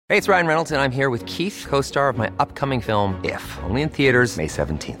Hey, it's Ryan Reynolds, and I'm here with Keith, co-star of my upcoming film, If, only in theaters May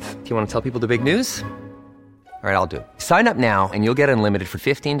 17th. Do you want to tell people the big news? All right, I'll do it. Sign up now and you'll get unlimited for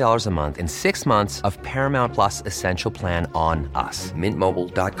 $15 a month and 6 months of Paramount Plus Essential Plan on us.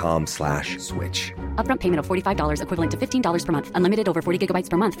 MintMobile.com/switch. Upfront payment of $45 equivalent to $15 per month. Unlimited over 40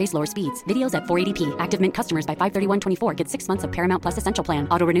 gigabytes per month. Face lower speeds. Videos at 480p. Active Mint customers by 531.24 get 6 months of Paramount Plus Essential Plan.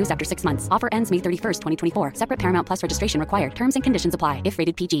 Auto renews after 6 months. Offer ends May 31st, 2024. Separate Paramount Plus registration required. Terms and conditions apply if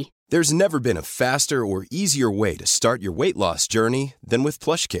rated PG. There's never been a faster or easier way to start your weight loss journey than with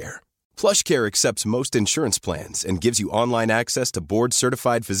PlushCare. PlushCare accepts most insurance plans and gives you online access to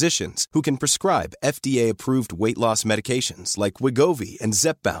board-certified physicians who can prescribe FDA-approved weight loss medications like Wegovy and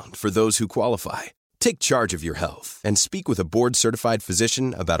Zepbound for those who qualify. Take charge of your health and speak with a board-certified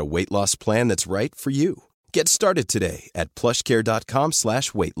physician about a weight loss plan that's right for you. Get started today at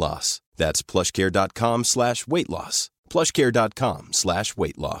plushcare.com/weight loss. That's plushcare.com/weight loss.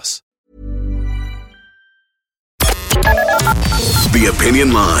 plushcare.com/weight loss. The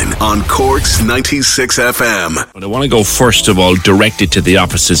Opinion Line on Cork's 96 FM. But I want to go first of all directed to the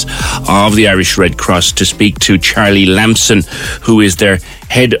offices of the Irish Red Cross to speak to Charlie Lamson, who is their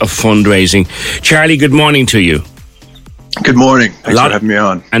head of fundraising. Charlie, good morning to you. Good morning. Thanks for having me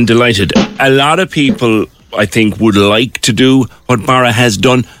on. And delighted. A lot of people, I think, would like to do what Barra has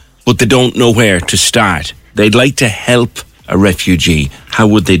done, but they don't know where to start. They'd like to help a refugee. How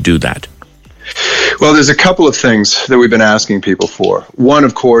would they do that? Well, there's a couple of things that we've been asking people for. One,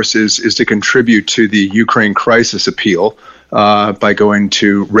 of course, is to contribute to the Ukraine crisis appeal by going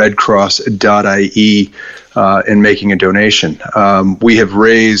to redcross.ie and making a donation. We have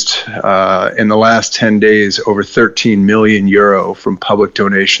raised, in the last 10 days, over 13 million euro from public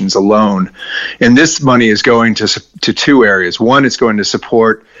donations alone. And this money is going to two areas. One, it's going to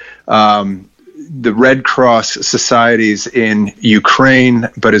support the Red Cross societies in Ukraine,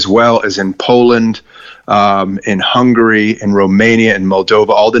 but as well as in Poland, in Hungary, in Romania, and Moldova,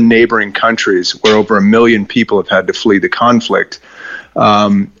 all the neighboring countries where over 1 million people have had to flee the conflict.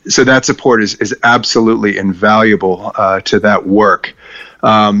 So that support is absolutely invaluable to that work.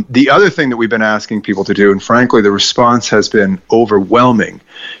 The other thing that we've been asking people to do, and frankly the response has been overwhelming,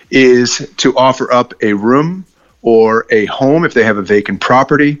 is to offer up a room or a home if they have a vacant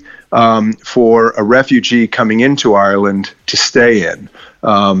property for a refugee coming into Ireland to stay in.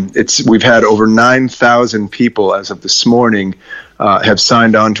 We've had over 9,000 people as of this morning have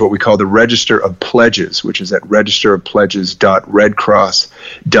signed on to what we call the Register of Pledges, which is at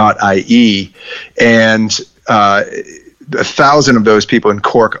registerofpledges.redcross.ie. And 1,000 of those people in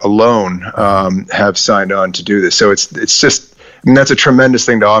Cork alone have signed on to do this. So it's just, I mean, that's a tremendous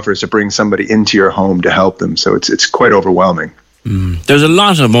thing to offer, is to bring somebody into your home to help them. So it's quite overwhelming. There's a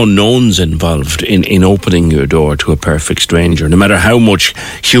lot of unknowns involved in opening your door to a perfect stranger, no matter how much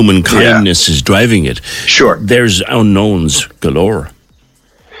human kindness is driving it. Sure. There's unknowns galore.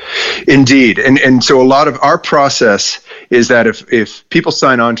 Indeed. And so a lot of our process is that if people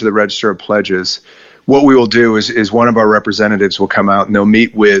sign on to the Register of Pledges, what we will do is one of our representatives will come out and they'll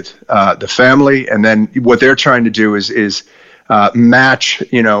meet with the family, and then what they're trying to do is match,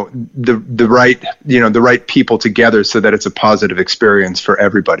 the right people together so that it's a positive experience for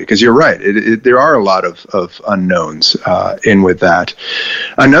everybody. Because you're right, there are a lot of unknowns in with that.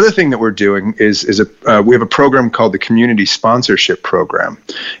 Another thing that we're doing is we have a program called the Community Sponsorship Program,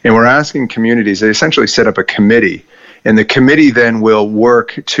 and we're asking communities. They essentially set up a committee, and the committee then will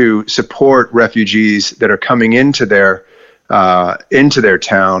work to support refugees that are coming into their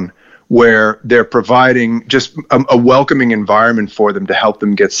town, where they're providing just a welcoming environment for them to help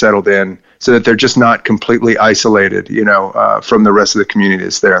them get settled in, so that they're just not completely isolated, from the rest of the community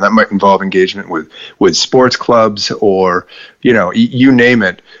that's there. And that might involve engagement with sports clubs or, you name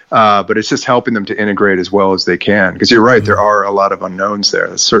it. But it's just helping them to integrate as well as they can. Because you're right, there are a lot of unknowns there.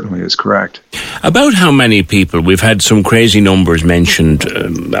 That certainly is correct. About how many people, we've had some crazy numbers mentioned,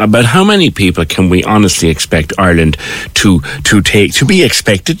 about how many people can we honestly expect Ireland to be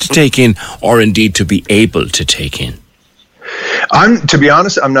expected to take in, or indeed to be able to take in? To be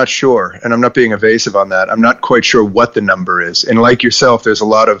honest, I'm not sure, and I'm not being evasive on that. I'm not quite sure what the number is. And like yourself, there's a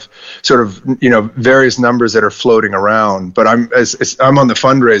lot of sort of, various numbers that are floating around, but I'm on the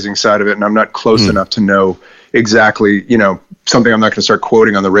fundraising side of it, and I'm not close enough to know exactly, something I'm not going to start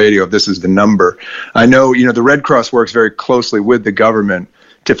quoting on the radio if this is the number. I know, the Red Cross works very closely with the government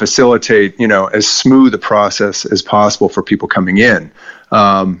to facilitate, as smooth a process as possible for people coming in.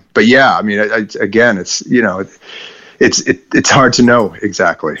 But yeah, I mean, again, it's, it's hard to know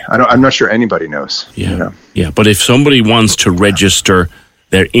exactly. I'm not sure anybody knows. Yeah. Yeah. But if somebody wants to register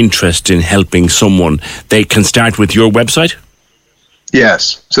their interest in helping someone, they can start with your website?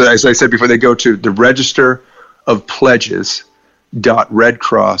 Yes. So as I said before, they go to the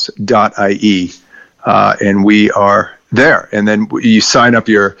registerofpledges.redcross.ie, and we are there. And then you sign up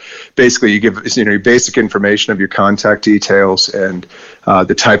you give your basic information of your contact details and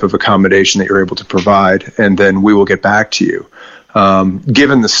the type of accommodation that you're able to provide, and then we will get back to you.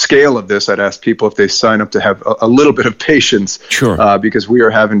 Given the scale of this, I'd ask people if they sign up to have a little bit of patience, sure, because we are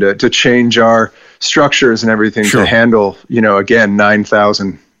having to change our structures and everything to handle, again,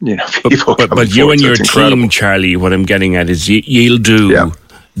 9,000, people. But you and your team, Charlie, what I'm getting at is you'll do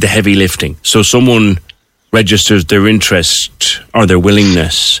the heavy lifting. So someone registers their interest or their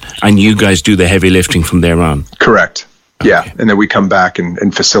willingness, and you guys do the heavy lifting from there on. Correct. Yeah, and then we come back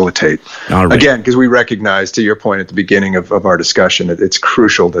and facilitate. All right. Again, because we recognize, to your point at the beginning of our discussion, it's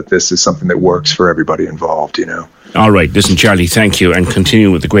crucial that this is something that works for everybody involved, All right. Listen, Charlie, thank you, and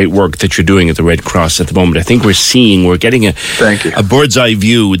continue with the great work that you're doing at the Red Cross at the moment. I think we're getting a bird's eye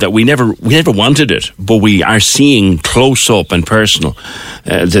view that we never wanted it, but we are seeing close up and personal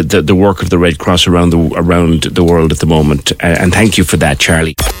the work of the Red Cross around the world at the moment. And thank you for that,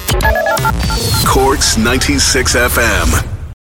 Charlie. Corks 96 FM.